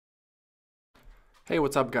Hey,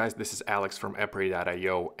 what's up guys, this is Alex from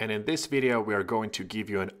appdevelopment, and in this video we are going to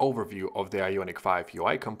give you an overview of the Ionic 5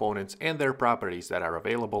 UI components and their properties that are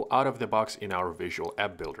available out of the box in our visual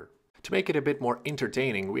app builder. To make it a bit more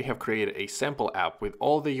entertaining, we have created a sample app with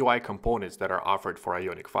all the UI components that are offered for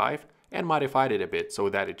Ionic 5 and modified it a bit so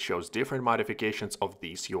that it shows different modifications of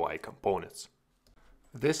these UI components.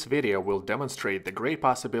 This video will demonstrate the great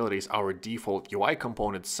possibilities our default UI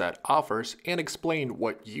components set offers and explain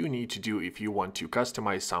what you need to do if you want to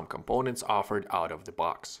customize some components offered out of the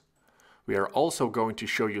box. We are also going to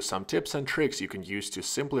show you some tips and tricks you can use to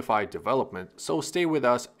simplify development, so stay with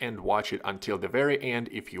us and watch it until the very end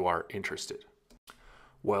if you are interested.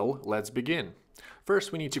 Well, let's begin.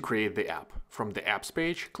 First, we need to create the app. From the apps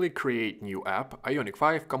page, click Create New App, Ionic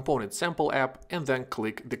 5 Component Sample App, and then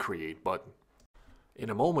click the Create button. In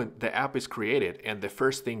a moment, the app is created and the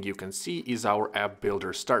first thing you can see is our app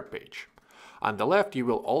builder start page. On the left, you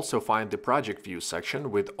will also find the project view section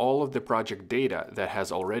with all of the project data that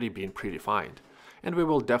has already been predefined, and we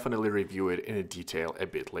will definitely review it in detail a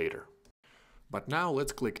bit later. But now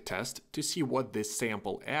let's click Test to see what this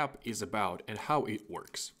sample app is about and how it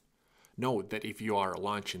works. Note that if you are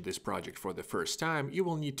launching this project for the first time, you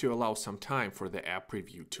will need to allow some time for the app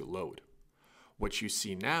preview to load. What you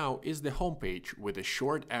see now is the homepage with a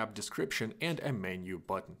short app description and a menu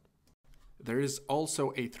button. There is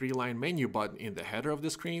also a 3-line menu button in the header of the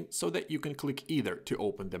screen so that you can click either to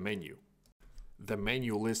open the menu. The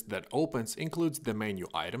menu list that opens includes the menu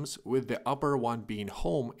items, with the upper one being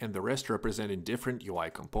Home and the rest representing different UI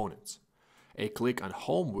components. A click on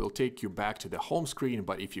Home will take you back to the home screen,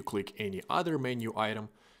 but if you click any other menu item,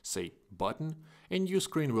 say Button, a new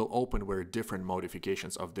screen will open where different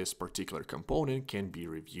modifications of this particular component can be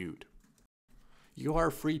reviewed. You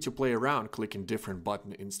are free to play around clicking different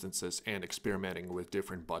button instances and experimenting with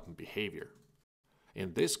different button behavior.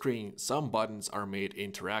 In this screen, some buttons are made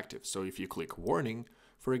interactive, so if you click Warning,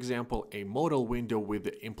 for example, a modal window with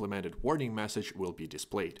the implemented warning message will be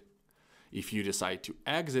displayed. If you decide to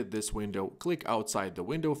exit this window, click outside the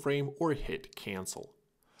window frame or hit Cancel.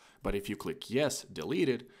 But if you click Yes, delete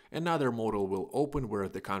it, another modal will open where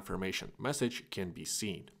the confirmation message can be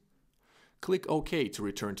seen. Click OK to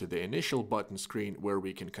return to the initial button screen where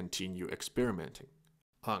we can continue experimenting.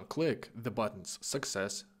 On click, the buttons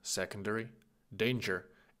Success, Secondary, Danger,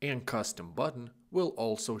 and Custom button will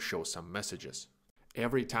also show some messages.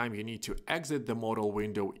 Every time you need to exit the modal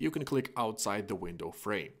window, you can click outside the window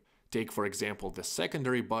frame. Take, for example, the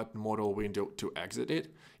secondary button modal window. To exit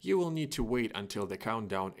it, you will need to wait until the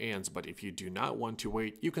countdown ends, but if you do not want to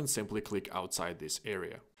wait, you can simply click outside this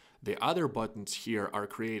area. The other buttons here are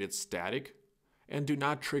created static and do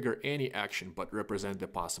not trigger any action but represent the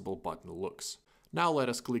possible button looks. Now let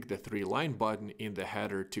us click the 3-line button in the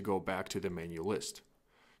header to go back to the menu list.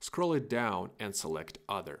 Scroll it down and select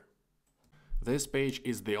Other. This page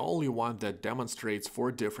is the only one that demonstrates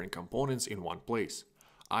 4 different components in one place: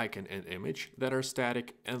 icon and image that are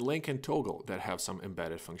static, and link and toggle that have some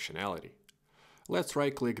embedded functionality. Let's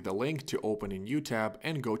right-click the link to open a new tab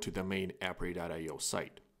and go to the main appre.io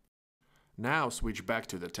site. Now switch back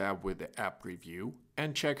to the tab with the app preview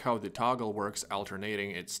and check how the toggle works,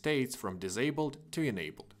 alternating its states from disabled to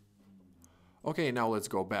enabled. Okay, now let's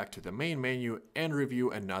go back to the main menu and review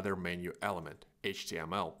another menu element,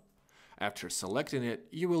 HTML. After selecting it,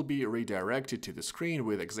 you will be redirected to the screen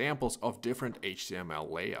with examples of different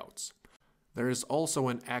HTML layouts. There is also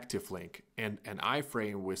an active link and an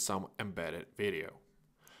iframe with some embedded video.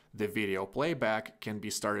 The video playback can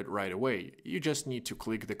be started right away, you just need to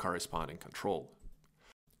click the corresponding control.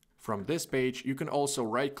 From this page, you can also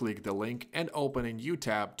right-click the link and open a new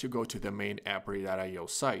tab to go to the main appre.io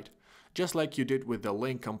site, just like you did with the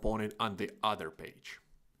link component on the other page.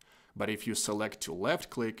 But if you select to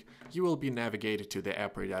left-click, you will be navigated to the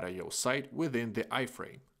appre.io site within the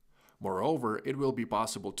iframe. Moreover, it will be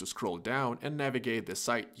possible to scroll down and navigate the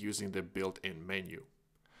site using the built-in menu.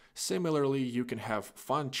 Similarly, you can have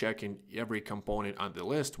fun checking every component on the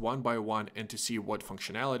list one by one and to see what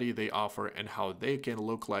functionality they offer and how they can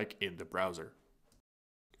look like in the browser.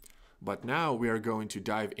 But now we are going to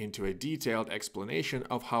dive into a detailed explanation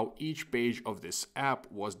of how each page of this app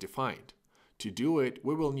was defined. To do it,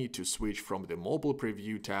 we will need to switch from the Mobile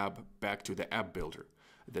Preview tab back to the App Builder,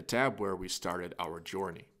 the tab where we started our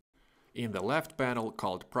journey. In the left panel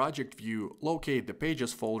called Project View, locate the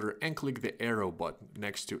Pages folder and click the arrow button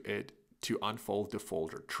next to it to unfold the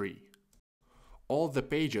folder tree. All the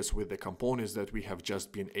pages with the components that we have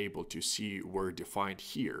just been able to see were defined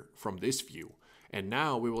here from this view, and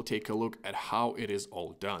now we will take a look at how it is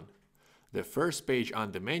all done. The first page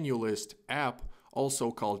on the menu list, App,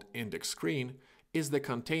 also called index screen, is the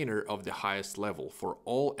container of the highest level for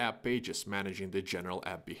all app pages managing the general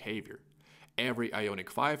app behavior. Every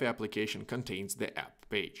Ionic 5 application contains the app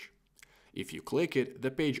page. If you click it,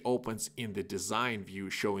 the page opens in the design view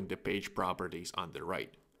showing the page properties on the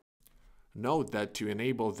right. Note that to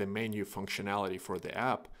enable the menu functionality for the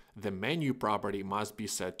app, the menu property must be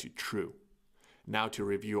set to true. Now to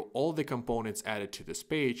review all the components added to this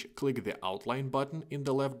page, click the Outline button in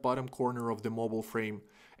the left bottom corner of the mobile frame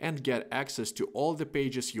and get access to all the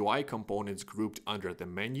page's UI components grouped under the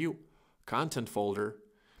Menu, Content folder.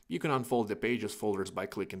 You can unfold the Pages folders by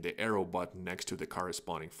clicking the arrow button next to the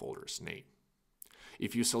corresponding folder's name.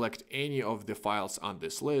 If you select any of the files on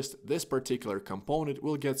this list, this particular component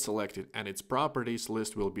will get selected and its properties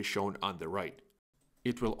list will be shown on the right.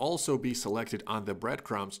 It will also be selected on the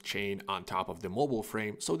breadcrumbs chain on top of the mobile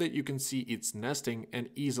frame so that you can see its nesting and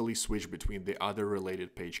easily switch between the other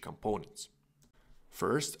related page components.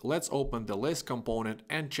 First, let's open the list component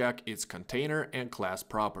and check its container and class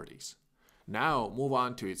properties. Now move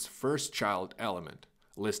on to its first child element,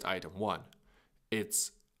 list item 1.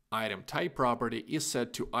 Its item type property is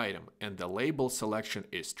set to item and the label selection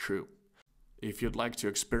is true. If you'd like to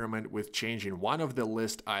experiment with changing one of the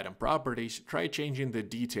list item properties, try changing the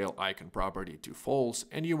detail icon property to false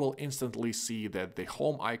and you will instantly see that the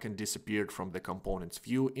home icon disappeared from the component's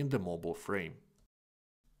view in the mobile frame.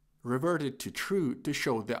 Revert it to true to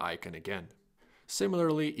show the icon again.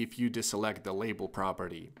 Similarly, if you deselect the label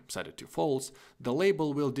property, set it to false, the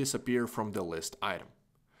label will disappear from the list item.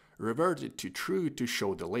 Revert it to true to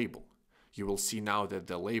show the label. You will see now that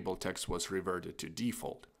the label text was reverted to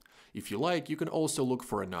default. If you like, you can also look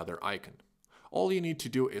for another icon. All you need to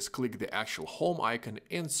do is click the actual home icon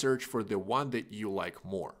and search for the one that you like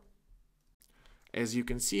more. As you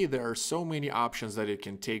can see, there are so many options that it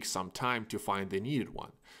can take some time to find the needed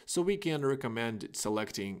one, so we can recommend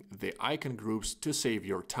selecting the icon groups to save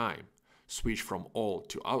your time. Switch from all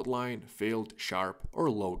to outline, filled, sharp, or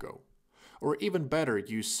logo. Or even better,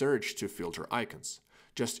 use search to filter icons.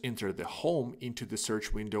 Just enter the home into the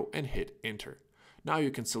search window and hit enter. Now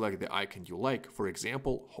you can select the icon you like, for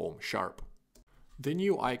example, Home Sharp. The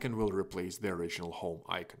new icon will replace the original home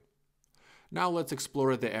icon. Now let's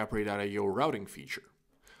explore the appray.io routing feature.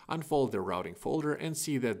 Unfold the routing folder and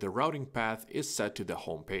see that the routing path is set to the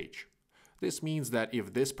home page. This means that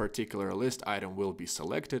if this particular list item will be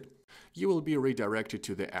selected, you will be redirected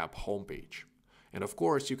to the app homepage. And of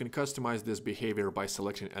course, you can customize this behavior by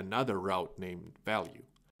selecting another route named value.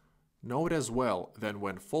 Note as well that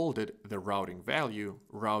when folded, the routing value,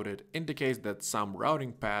 routed, indicates that some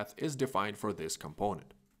routing path is defined for this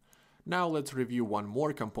component. Now let's review one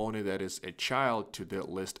more component that is a child to the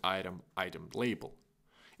list item label.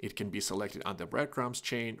 It can be selected on the breadcrumbs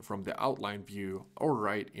chain from the outline view or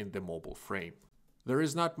right in the mobile frame. There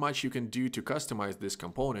is not much you can do to customize this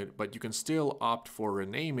component, but you can still opt for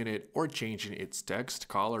renaming it or changing its text,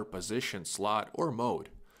 color, position, slot, or mode.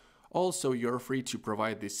 Also, you're free to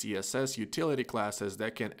provide the CSS utility classes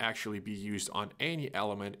that can actually be used on any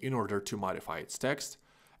element in order to modify its text,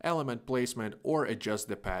 element placement, or adjust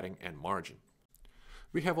the padding and margin.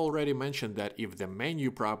 We have already mentioned that if the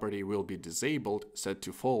menu property will be disabled, set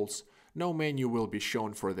to false, no menu will be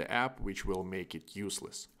shown for the app, which will make it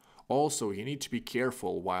useless. Also, you need to be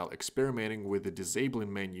careful while experimenting with the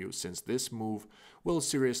disabling menu, since this move will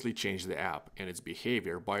seriously change the app and its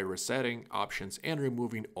behavior by resetting options and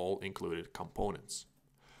removing all included components.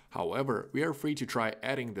 However, we are free to try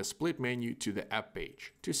adding the split menu to the app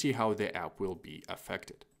page to see how the app will be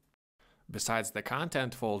affected. Besides the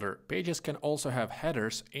content folder, pages can also have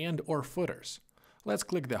headers and/or footers. Let's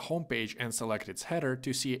click the home page and select its header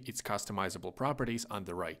to see its customizable properties on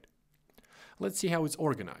the right. Let's see how it's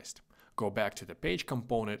organized. Go back to the page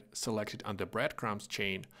component, select it on the breadcrumbs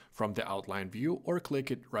chain from the outline view or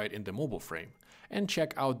click it right in the mobile frame, and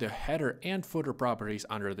check out the header and footer properties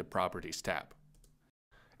under the Properties tab.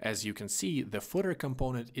 As you can see, the footer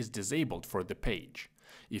component is disabled for the page.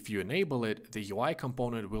 If you enable it, the UI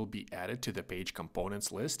component will be added to the page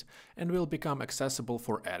components list and will become accessible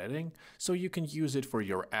for editing, so you can use it for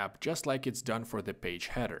your app just like it's done for the page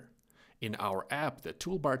header. In our app, the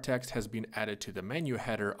toolbar text has been added to the menu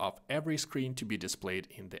header of every screen to be displayed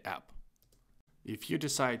in the app. If you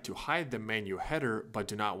decide to hide the menu header but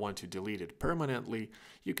do not want to delete it permanently,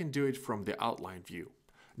 you can do it from the outline view.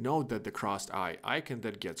 Note that the crossed eye icon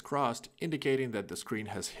that gets crossed indicating that the screen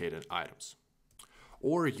has hidden items.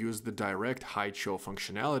 Or use the direct hide show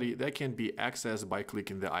functionality that can be accessed by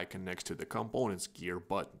clicking the icon next to the components gear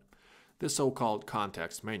button, the so-called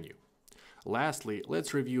context menu. Lastly,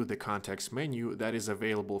 let's review the context menu that is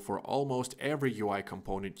available for almost every UI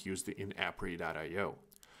component used in appray.io.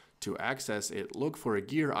 To access it, look for a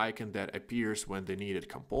gear icon that appears when the needed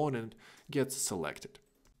component gets selected.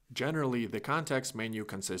 Generally, the context menu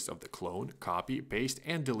consists of the clone, copy, paste,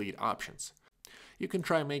 and delete options. You can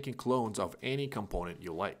try making clones of any component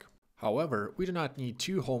you like. However, we do not need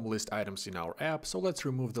 2 home list items in our app, so let's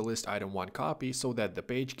remove the list item 1 copy so that the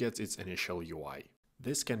page gets its initial UI.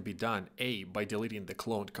 This can be done A, by deleting the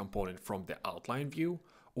cloned component from the outline view,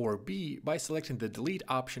 or B, by selecting the delete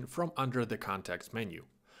option from under the context menu.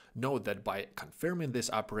 Note that by confirming this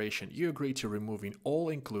operation, you agree to removing all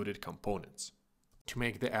included components. To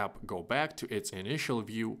make the app go back to its initial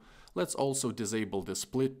view, let's also disable the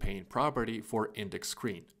split pane property for index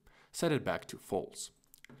screen. Set it back to false.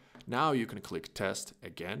 Now you can click Test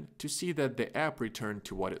again to see that the app returned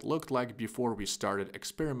to what it looked like before we started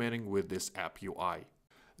experimenting with this app UI.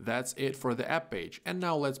 That's it for the app page, and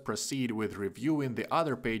now let's proceed with reviewing the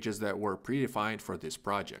other pages that were predefined for this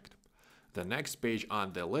project. The next page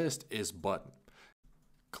on the list is Button.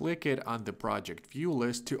 Click it on the project view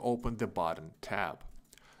list to open the Button tab.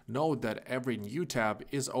 Note that every new tab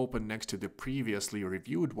is open next to the previously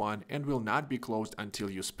reviewed one and will not be closed until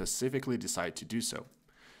you specifically decide to do so.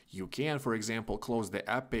 You can, for example, close the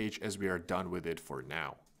app page as we are done with it for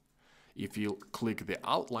now. If you click the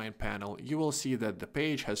outline panel, you will see that the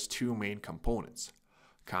page has 2 main components,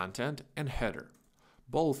 content and header.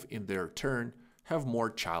 Both in their turn have more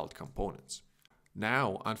child components.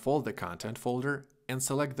 Now unfold the content folder and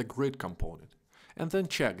select the grid component, and then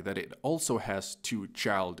check that it also has 2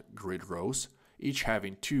 child grid rows, each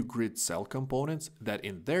having 2 grid cell components that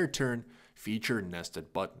in their turn feature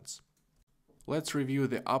nested buttons. Let's review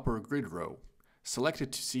the upper grid row. Select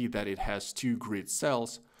it to see that it has 2 grid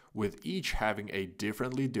cells, with each having a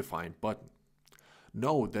differently defined button.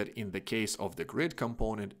 Note that in the case of the grid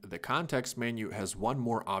component, the context menu has one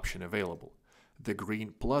more option available, the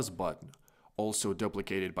green plus button. Also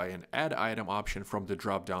duplicated by an add item option from the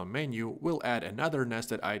drop-down menu will add another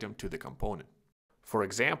nested item to the component. For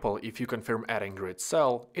example, if you confirm adding grid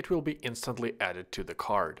cell, it will be instantly added to the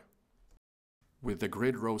card. With the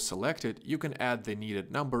grid row selected, you can add the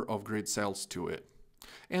needed number of grid cells to it,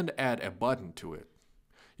 and add a button to it.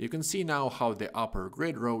 You can see now how the upper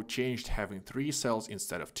grid row changed, having 3 cells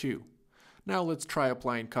instead of 2. Now let's try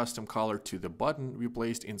applying custom color to the button we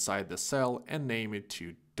placed inside the cell and name it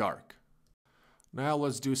to dark. Now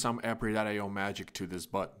let's do some appdevelopment.io magic to this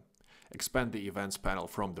button. Expand the events panel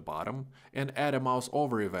from the bottom and add a mouse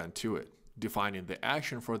over event to it, defining the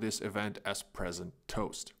action for this event as present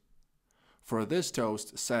toast. For this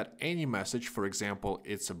toast, set any message, for example,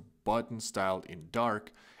 it's a button styled in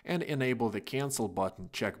dark, and enable the cancel button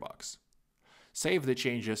checkbox. Save the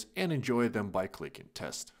changes and enjoy them by clicking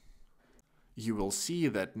test. You will see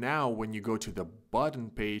that now when you go to the button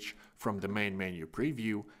page from the main menu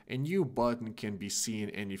preview, a new button can be seen,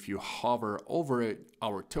 and if you hover over it,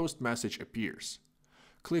 our toast message appears.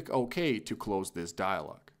 Click OK to close this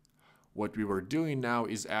dialog. What we were doing now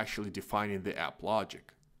is actually defining the app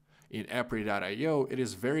logic. In appdevelopment.io, it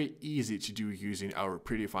is very easy to do using our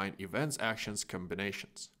predefined events actions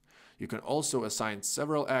combinations. You can also assign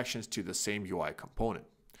several actions to the same UI component.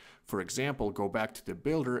 For example, go back to the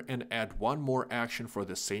builder and add one more action for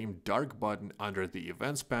the same dark button under the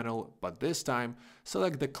events panel, but this time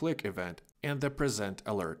select the click event and the present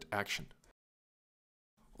alert action.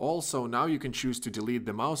 Also, now you can choose to delete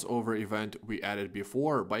the mouse over event we added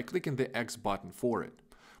before by clicking the X button for it.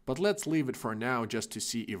 But let's leave it for now just to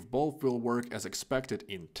see if both will work as expected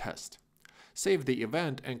in test. Save the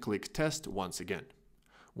event and click test once again.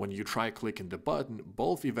 When you try clicking the button,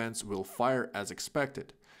 both events will fire as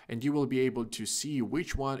expected, and you will be able to see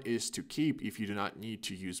which one is to keep if you do not need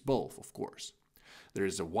to use both, of course. There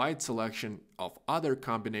is a wide selection of other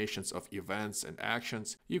combinations of events and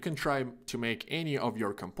actions. You can try to make any of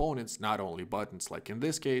your components, not only buttons like in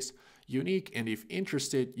this case, unique, and if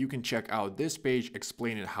interested, you can check out this page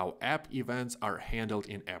explaining how app events are handled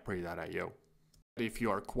in appdevelopment.io. If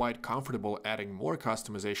you are quite comfortable adding more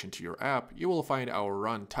customization to your app, you will find our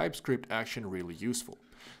run TypeScript action really useful.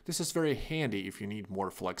 This is very handy if you need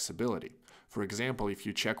more flexibility. For example, if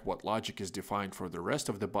you check what logic is defined for the rest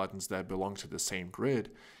of the buttons that belong to the same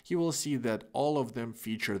grid, you will see that all of them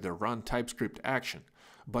feature the run TypeScript action,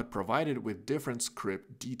 but provided with different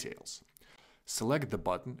script details. Select the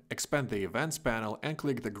button, expand the events panel, and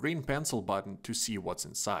click the green pencil button to see what's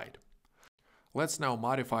inside. Let's now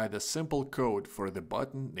modify the simple code for the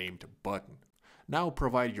button named button. Now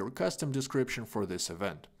provide your custom description for this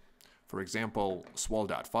event. For example,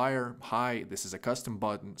 swall.fire, hi, this is a custom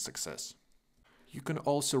button, success. You can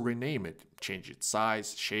also rename it, change its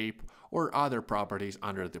size, shape, or other properties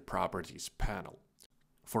under the properties panel.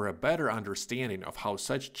 For a better understanding of how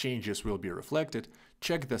such changes will be reflected,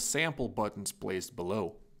 check the sample buttons placed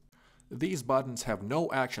below. These buttons have no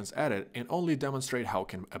actions added and only demonstrate how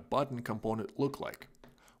can a button component look like.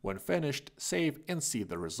 When finished, save and see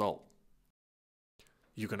the result.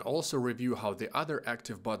 You can also review how the other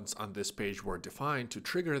active buttons on this page were defined to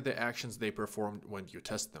trigger the actions they performed when you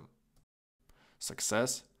test them.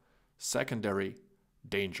 Success, secondary,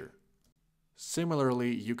 danger.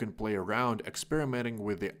 Similarly, you can play around experimenting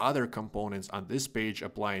with the other components on this page,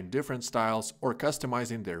 applying different styles or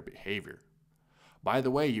customizing their behavior. By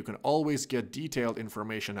the way, you can always get detailed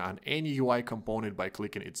information on any UI component by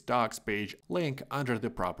clicking its docs page link under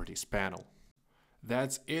the properties panel.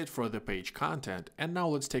 That's it for the page content, and now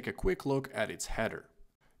let's take a quick look at its header.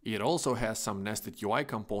 It also has some nested UI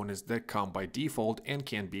components that come by default and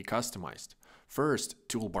can be customized. First,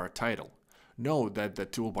 toolbar title. Note that the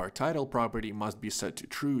toolbar title property must be set to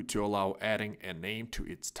true to allow adding a name to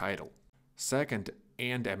its title. Second,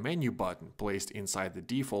 and a menu button placed inside the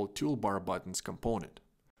default toolbar buttons component.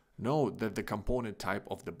 Note that the component type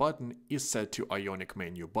of the button is set to Ionic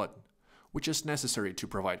menu button, which is necessary to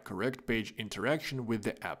provide correct page interaction with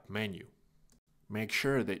the app menu. Make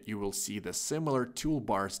sure that you will see the similar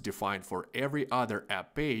toolbars defined for every other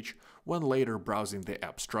app page when later browsing the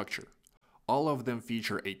app structure. All of them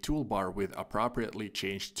feature a toolbar with appropriately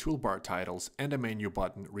changed toolbar titles and a menu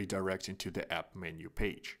button redirecting to the app menu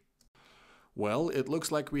page. Well, it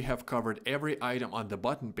looks like we have covered every item on the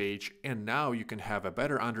button page, and now you can have a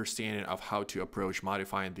better understanding of how to approach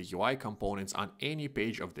modifying the UI components on any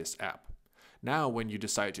page of this app. Now, when you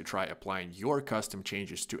decide to try applying your custom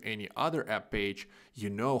changes to any other app page, you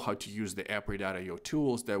know how to use the appdevelopment.io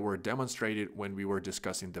tools that were demonstrated when we were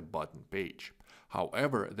discussing the button page.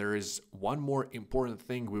 However, there is one more important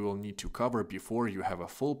thing we will need to cover before you have a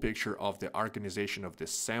full picture of the organization of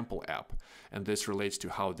this sample app, and this relates to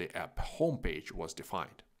how the app homepage was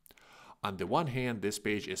defined. On the one hand, this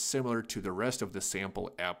page is similar to the rest of the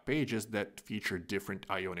sample app pages that feature different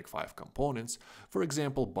Ionic 5 components, for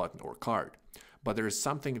example, button or card. But there is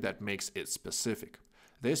something that makes it specific.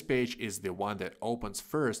 This page is the one that opens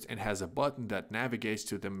first and has a button that navigates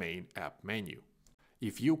to the main app menu.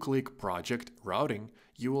 If you click Project Routing,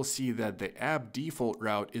 you will see that the app default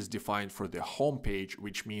route is defined for the home page,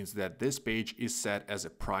 which means that this page is set as a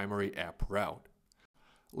primary app route.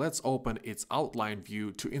 Let's open its outline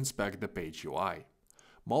view to inspect the page UI.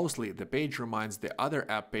 Mostly, the page reminds the other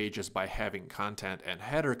app pages by having content and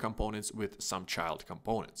header components with some child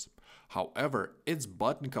components. However, its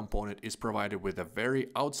button component is provided with a very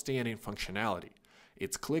outstanding functionality.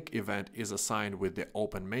 Its click event is assigned with the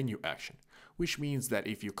open menu action, which means that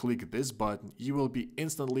if you click this button, you will be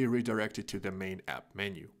instantly redirected to the main app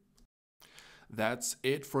menu. That's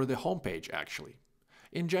it for the homepage actually.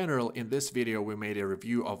 In general, in this video we made a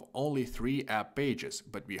review of only 3 app pages,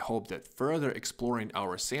 but we hope that further exploring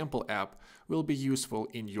our sample app will be useful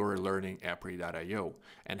in your learning appdevelopment.io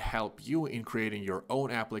and help you in creating your own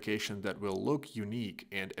application that will look unique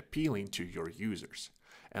and appealing to your users.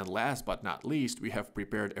 And last but not least, we have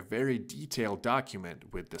prepared a very detailed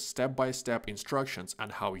document with the step-by-step instructions on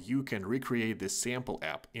how you can recreate this sample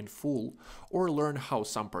app in full or learn how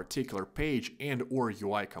some particular page and/or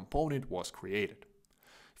UI component was created.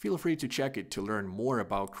 Feel free to check it to learn more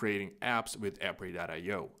about creating apps with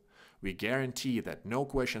appdevelopment.io. We guarantee that no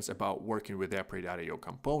questions about working with appdevelopment.io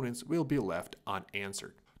components will be left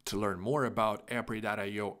unanswered. To learn more about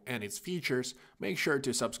appdevelopment.io and its features, make sure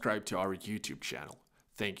to subscribe to our YouTube channel.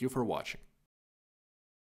 Thank you for watching.